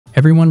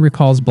Everyone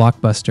recalls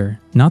Blockbuster,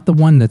 not the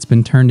one that's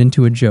been turned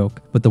into a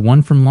joke, but the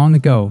one from long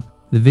ago,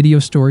 the video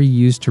store you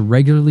used to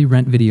regularly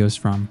rent videos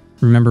from.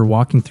 Remember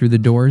walking through the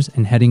doors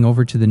and heading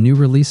over to the new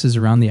releases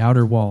around the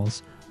outer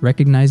walls,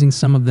 recognizing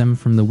some of them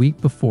from the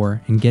week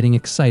before and getting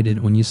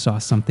excited when you saw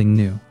something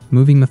new.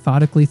 Moving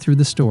methodically through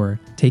the store,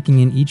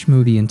 taking in each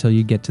movie until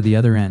you get to the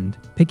other end.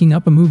 Picking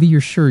up a movie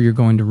you're sure you're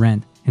going to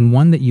rent, and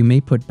one that you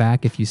may put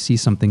back if you see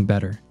something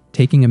better.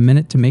 Taking a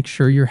minute to make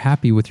sure you're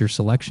happy with your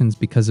selections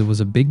because it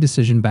was a big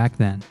decision back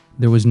then.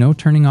 There was no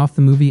turning off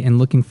the movie and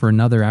looking for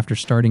another after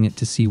starting it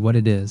to see what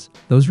it is.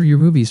 Those were your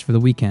movies for the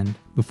weekend.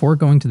 Before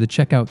going to the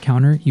checkout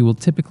counter, you will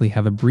typically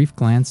have a brief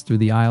glance through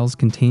the aisles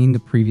containing the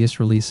previous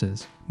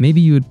releases. Maybe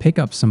you would pick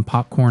up some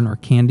popcorn or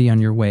candy on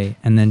your way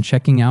and then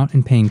checking out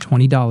and paying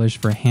 $20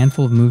 for a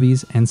handful of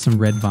movies and some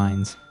red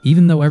vines.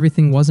 Even though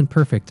everything wasn't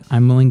perfect,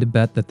 I'm willing to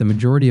bet that the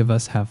majority of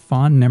us have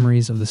fond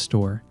memories of the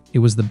store. It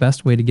was the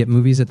best way to get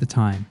movies at the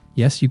time.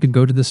 Yes, you could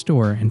go to the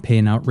store and pay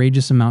an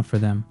outrageous amount for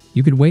them.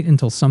 You could wait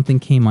until something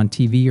came on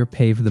TV or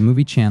pay for the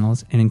movie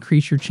channels and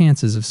increase your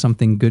chances of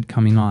something good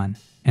coming on.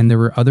 And there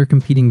were other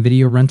competing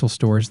video rental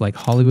stores like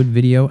Hollywood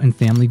Video and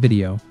Family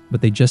Video,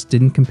 but they just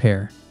didn't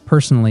compare.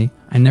 Personally,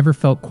 I never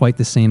felt quite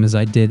the same as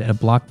I did at a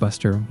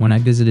Blockbuster when I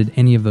visited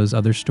any of those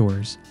other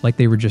stores, like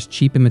they were just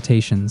cheap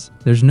imitations.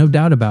 There's no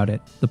doubt about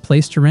it, the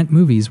place to rent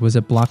movies was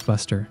at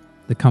Blockbuster.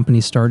 The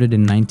company started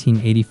in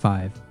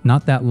 1985.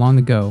 Not that long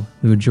ago,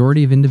 the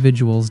majority of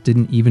individuals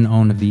didn't even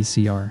own a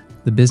VCR.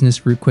 The business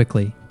grew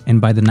quickly,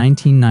 and by the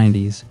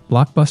 1990s,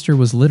 Blockbuster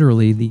was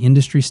literally the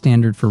industry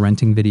standard for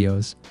renting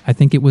videos. I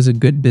think it was a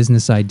good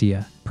business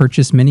idea.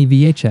 Purchase many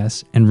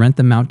VHS and rent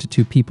them out to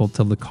two people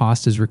till the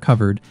cost is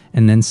recovered,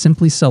 and then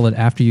simply sell it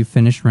after you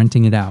finish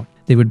renting it out.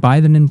 They would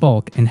buy them in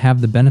bulk and have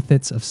the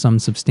benefits of some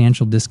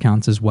substantial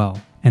discounts as well.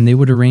 And they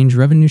would arrange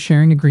revenue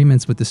sharing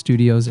agreements with the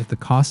studios if the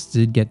costs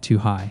did get too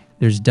high.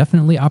 There's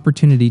definitely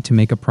opportunity to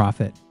make a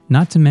profit.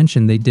 Not to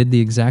mention they did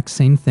the exact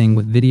same thing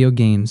with video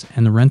games,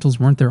 and the rentals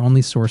weren't their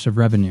only source of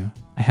revenue.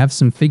 I have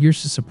some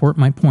figures to support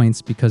my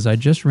points because I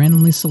just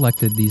randomly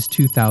selected these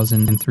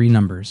 2003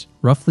 numbers.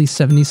 Roughly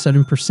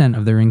 77%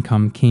 of their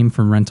income came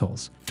from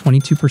rentals,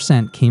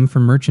 22% came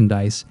from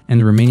merchandise, and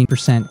the remaining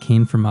percent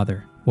came from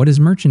other. What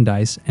is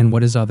merchandise and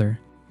what is other?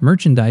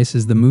 Merchandise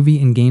is the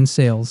movie and game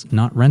sales,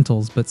 not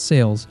rentals but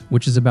sales,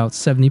 which is about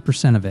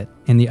 70% of it,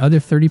 and the other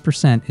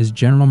 30% is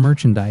general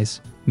merchandise,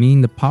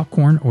 meaning the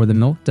popcorn or the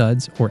milk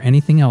duds or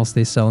anything else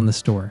they sell in the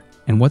store.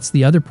 And what's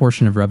the other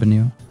portion of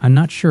revenue? I'm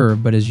not sure,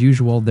 but as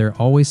usual, there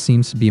always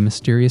seems to be a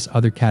mysterious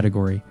other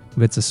category,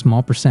 but it's a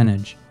small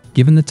percentage.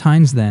 Given the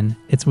times then,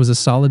 it was a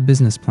solid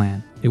business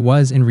plan. It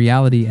was, in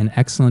reality, an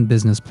excellent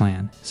business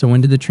plan. So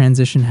when did the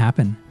transition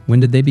happen?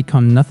 When did they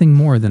become nothing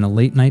more than a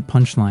late-night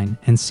punchline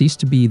and cease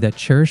to be that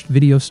cherished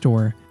video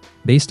store?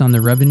 Based on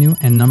the revenue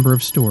and number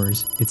of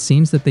stores, it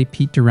seems that they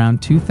peaked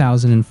around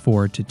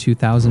 2004 to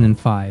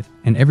 2005,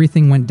 and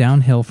everything went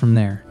downhill from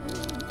there.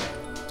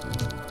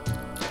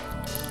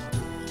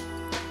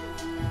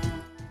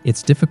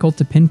 It's difficult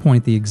to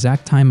pinpoint the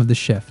exact time of the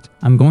shift.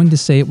 I'm going to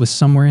say it was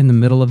somewhere in the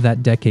middle of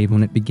that decade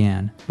when it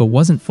began, but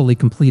wasn't fully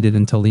completed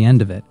until the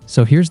end of it.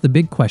 So here's the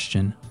big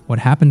question. What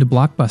happened to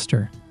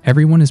Blockbuster?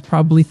 Everyone is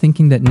probably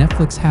thinking that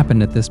Netflix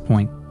happened at this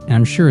point, and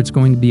I'm sure it's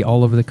going to be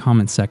all over the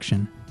comments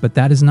section. But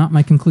that is not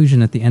my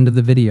conclusion at the end of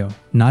the video.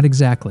 Not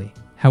exactly.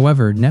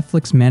 However,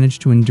 Netflix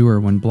managed to endure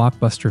when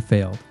Blockbuster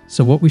failed.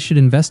 So what we should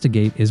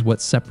investigate is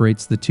what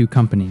separates the two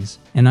companies.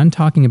 And I'm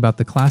talking about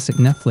the classic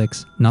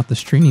Netflix, not the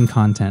streaming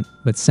content,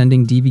 but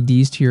sending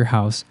DVDs to your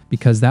house,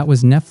 because that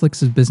was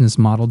Netflix's business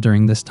model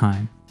during this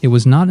time. It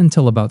was not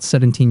until about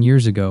 17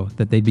 years ago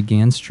that they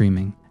began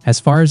streaming. As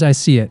far as I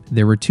see it,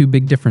 there were two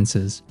big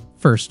differences.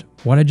 First,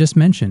 what I just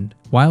mentioned.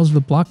 Whilst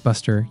with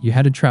Blockbuster, you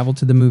had to travel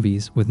to the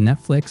movies. With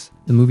Netflix,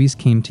 the movies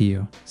came to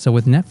you. So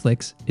with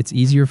Netflix, it's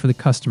easier for the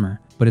customer,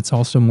 but it's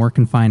also more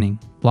confining.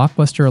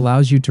 Blockbuster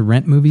allows you to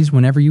rent movies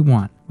whenever you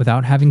want,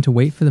 without having to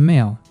wait for the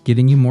mail,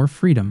 giving you more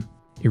freedom.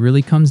 It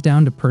really comes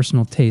down to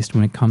personal taste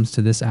when it comes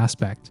to this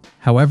aspect.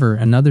 However,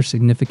 another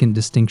significant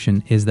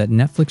distinction is that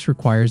Netflix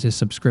requires a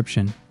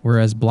subscription,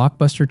 whereas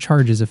Blockbuster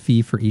charges a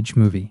fee for each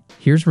movie.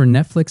 Here's where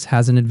Netflix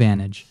has an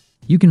advantage.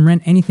 You can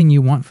rent anything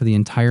you want for the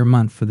entire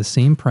month for the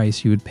same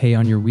price you would pay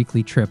on your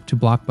weekly trip to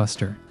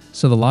Blockbuster.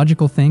 So the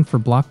logical thing for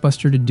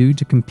Blockbuster to do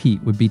to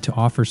compete would be to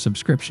offer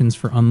subscriptions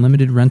for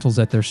unlimited rentals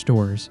at their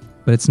stores.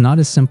 But it's not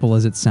as simple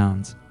as it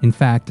sounds. In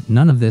fact,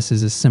 none of this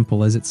is as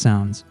simple as it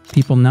sounds.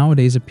 People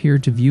nowadays appear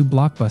to view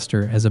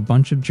Blockbuster as a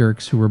bunch of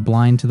jerks who were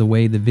blind to the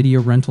way the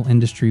video rental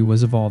industry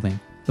was evolving.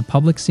 The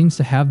public seems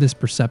to have this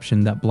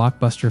perception that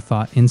Blockbuster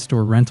thought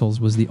in-store rentals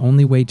was the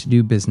only way to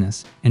do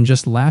business, and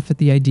just laugh at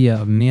the idea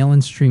of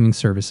mail-in streaming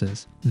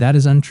services. That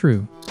is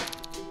untrue.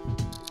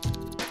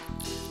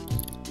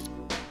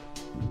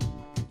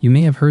 You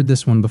may have heard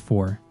this one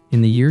before.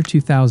 In the year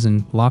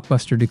 2000,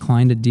 Blockbuster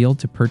declined a deal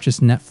to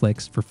purchase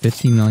Netflix for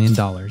 $50 million,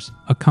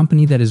 a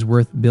company that is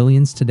worth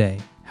billions today.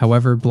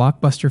 However,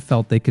 Blockbuster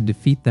felt they could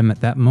defeat them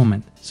at that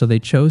moment, so they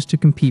chose to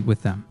compete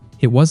with them.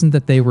 It wasn't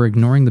that they were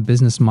ignoring the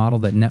business model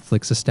that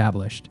Netflix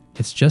established.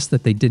 It's just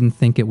that they didn't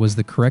think it was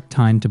the correct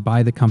time to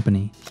buy the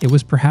company. It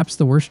was perhaps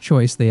the worst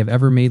choice they have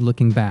ever made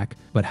looking back,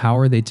 but how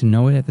are they to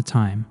know it at the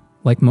time?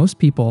 Like most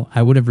people,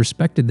 I would have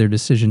respected their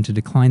decision to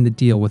decline the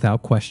deal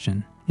without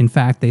question. In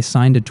fact, they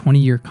signed a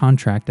 20-year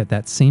contract at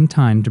that same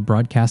time to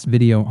broadcast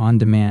video on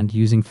demand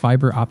using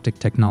fiber optic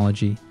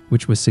technology,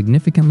 which was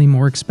significantly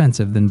more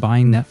expensive than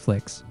buying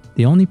Netflix.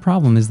 The only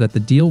problem is that the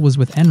deal was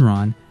with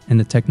Enron, and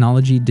the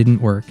technology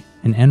didn't work,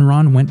 and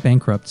Enron went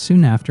bankrupt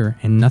soon after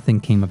and nothing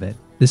came of it.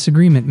 This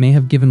agreement may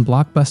have given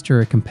Blockbuster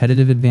a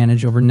competitive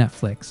advantage over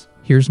Netflix.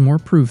 Here's more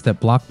proof that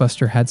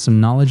Blockbuster had some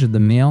knowledge of the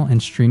mail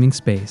and streaming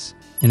space.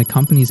 In a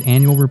company's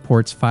annual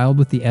reports filed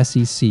with the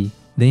SEC,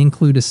 they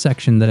include a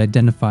section that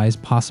identifies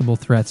possible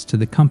threats to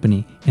the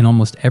company. In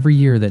almost every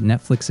year that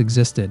Netflix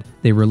existed,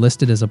 they were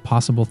listed as a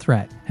possible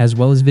threat, as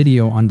well as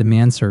video on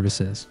demand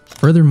services.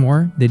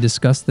 Furthermore, they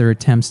discussed their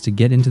attempts to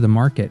get into the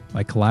market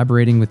by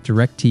collaborating with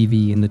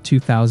DirecTV in the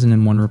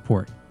 2001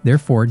 report.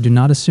 Therefore, do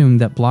not assume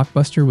that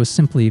Blockbuster was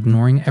simply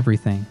ignoring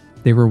everything.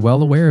 They were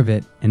well aware of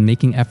it and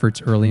making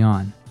efforts early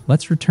on.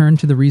 Let's return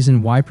to the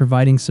reason why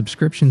providing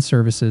subscription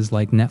services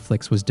like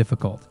Netflix was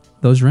difficult.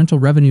 Those rental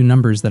revenue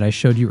numbers that I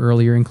showed you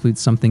earlier include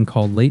something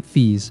called late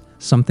fees,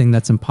 something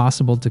that's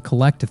impossible to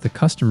collect if the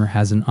customer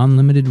has an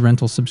unlimited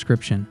rental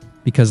subscription.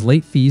 Because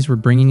late fees were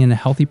bringing in a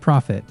healthy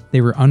profit,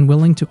 they were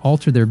unwilling to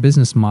alter their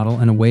business model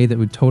in a way that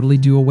would totally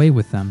do away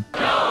with them.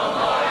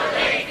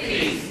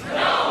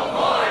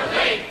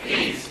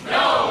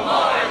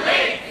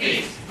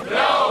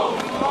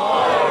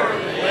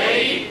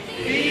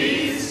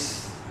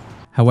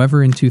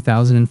 However, in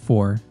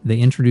 2004, they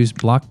introduced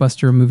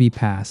Blockbuster Movie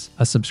Pass,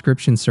 a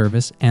subscription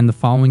service, and the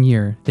following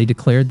year, they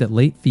declared that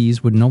late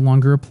fees would no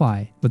longer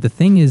apply. But the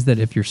thing is that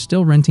if you're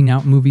still renting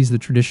out movies the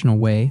traditional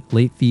way,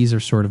 late fees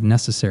are sort of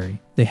necessary.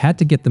 They had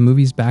to get the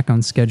movies back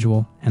on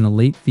schedule, and the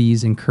late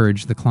fees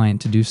encouraged the client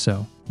to do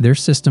so. Their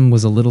system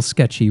was a little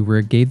sketchy where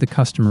it gave the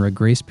customer a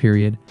grace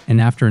period, and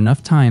after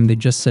enough time they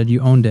just said you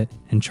owned it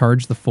and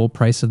charged the full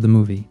price of the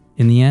movie.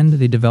 In the end,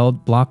 they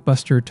developed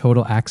Blockbuster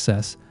Total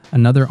Access,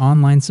 another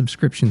online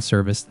subscription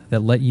service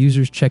that let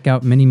users check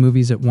out many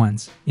movies at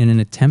once in an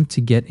attempt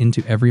to get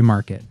into every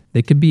market.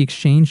 They could be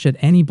exchanged at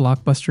any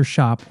Blockbuster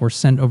shop or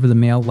sent over the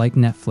mail like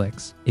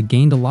Netflix. It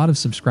gained a lot of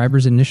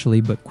subscribers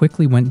initially but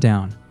quickly went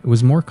down. It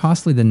was more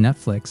costly than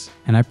Netflix,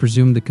 and I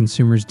presume the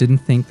consumers didn't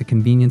think the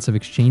convenience of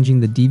exchanging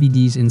the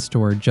DVDs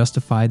in-store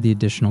justified the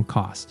additional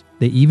cost.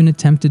 They even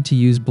attempted to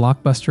use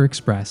Blockbuster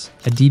Express,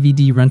 a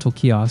DVD rental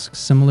kiosk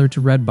similar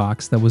to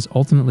Redbox that was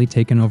ultimately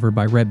taken over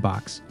by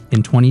Redbox.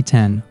 In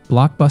 2010,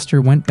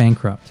 Blockbuster went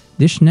bankrupt.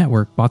 Dish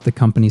Network bought the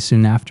company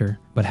soon after,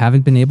 but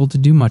haven't been able to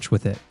do much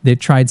with it. They've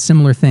tried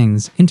similar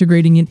things,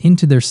 integrating it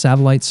into their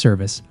satellite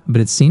service,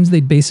 but it seems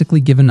they'd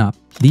basically given up.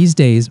 These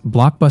days,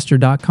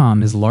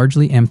 Blockbuster.com is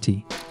largely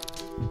empty.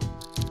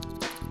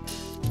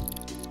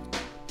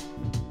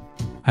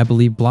 I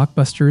believe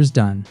Blockbuster is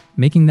done.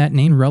 Making that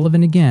name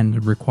relevant again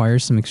would require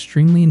some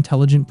extremely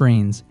intelligent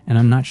brains, and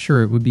I'm not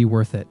sure it would be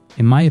worth it.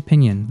 In my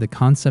opinion, the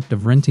concept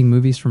of renting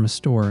movies from a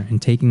store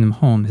and taking them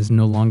home is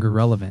no longer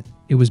relevant.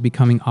 It was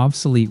becoming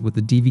obsolete with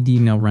the DVD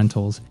mail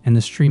rentals, and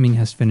the streaming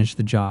has finished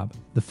the job.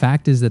 The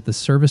fact is that the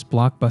service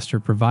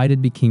Blockbuster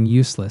provided became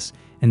useless,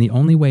 and the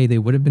only way they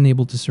would have been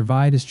able to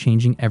survive is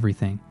changing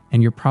everything.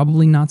 And you're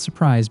probably not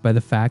surprised by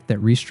the fact that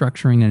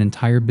restructuring an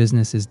entire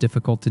business is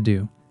difficult to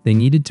do. They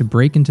needed to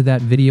break into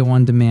that video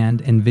on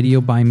demand and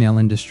video by mail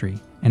industry,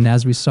 and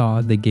as we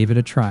saw, they gave it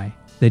a try.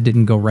 They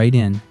didn't go right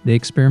in. They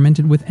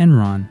experimented with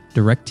Enron,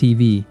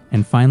 DirecTV,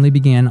 and finally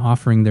began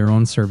offering their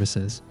own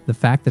services. The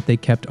fact that they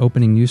kept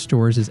opening new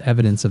stores is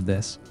evidence of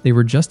this. They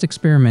were just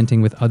experimenting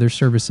with other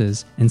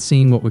services and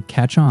seeing what would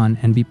catch on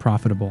and be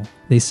profitable.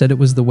 They said it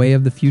was the way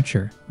of the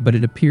future, but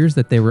it appears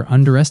that they were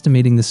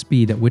underestimating the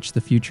speed at which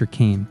the future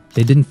came.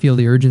 They didn't feel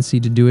the urgency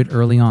to do it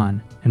early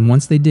on, and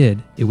once they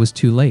did, it was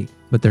too late.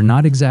 But they're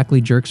not exactly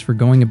jerks for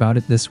going about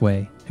it this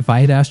way. If I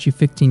had asked you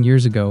 15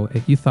 years ago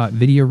if you thought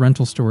video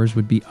rental stores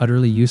would be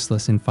utterly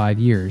useless in 5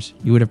 years,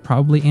 you would have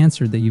probably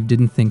answered that you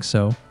didn't think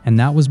so, and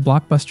that was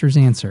Blockbuster's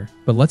answer.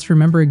 But let's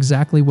remember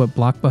exactly what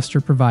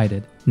Blockbuster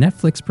provided.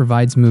 Netflix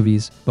provides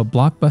movies, but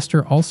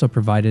Blockbuster also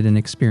provided an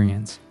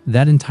experience.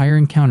 That entire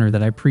encounter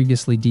that I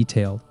previously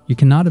detailed. You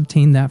cannot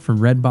obtain that from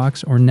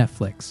Redbox or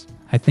Netflix.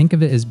 I think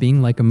of it as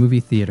being like a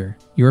movie theater.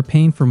 You are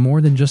paying for more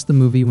than just the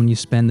movie when you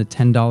spend the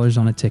 $10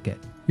 on a ticket.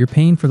 You're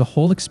paying for the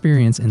whole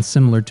experience, and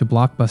similar to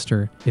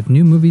Blockbuster, if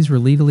new movies were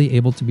legally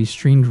able to be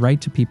streamed right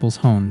to people's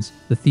homes,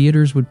 the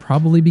theaters would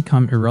probably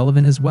become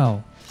irrelevant as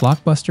well.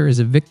 Blockbuster is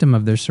a victim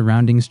of their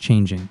surroundings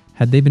changing.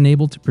 Had they been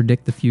able to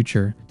predict the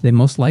future, they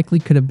most likely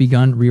could have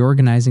begun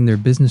reorganizing their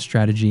business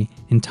strategy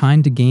in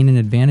time to gain an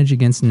advantage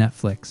against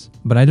Netflix.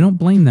 But I don't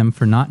blame them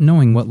for not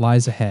knowing what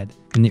lies ahead.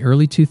 In the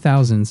early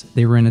 2000s,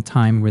 they were in a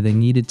time where they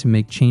needed to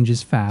make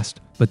changes fast,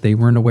 but they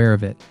weren't aware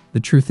of it. The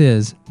truth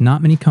is,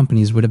 not many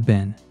companies would have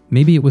been.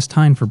 Maybe it was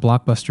time for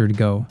Blockbuster to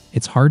go.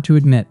 It's hard to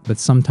admit, but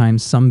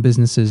sometimes some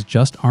businesses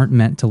just aren't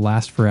meant to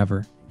last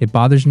forever. It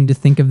bothers me to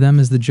think of them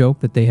as the joke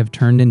that they have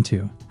turned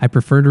into. I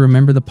prefer to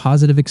remember the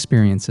positive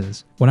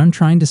experiences. What I'm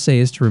trying to say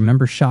is to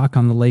remember shock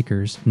on the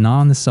Lakers, not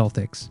on the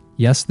Celtics.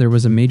 Yes, there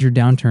was a major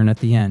downturn at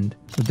the end,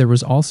 but there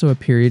was also a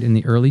period in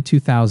the early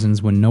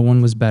 2000s when no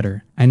one was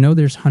better. I know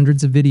there's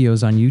hundreds of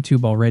videos on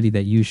YouTube already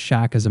that use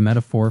Shaq as a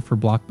metaphor for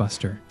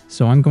Blockbuster,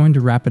 so I'm going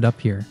to wrap it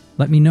up here.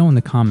 Let me know in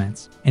the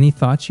comments any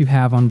thoughts you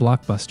have on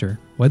Blockbuster,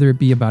 whether it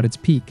be about its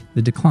peak,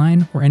 the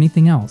decline, or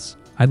anything else.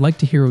 I'd like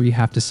to hear what you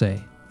have to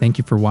say. Thank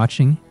you for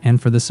watching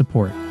and for the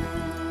support.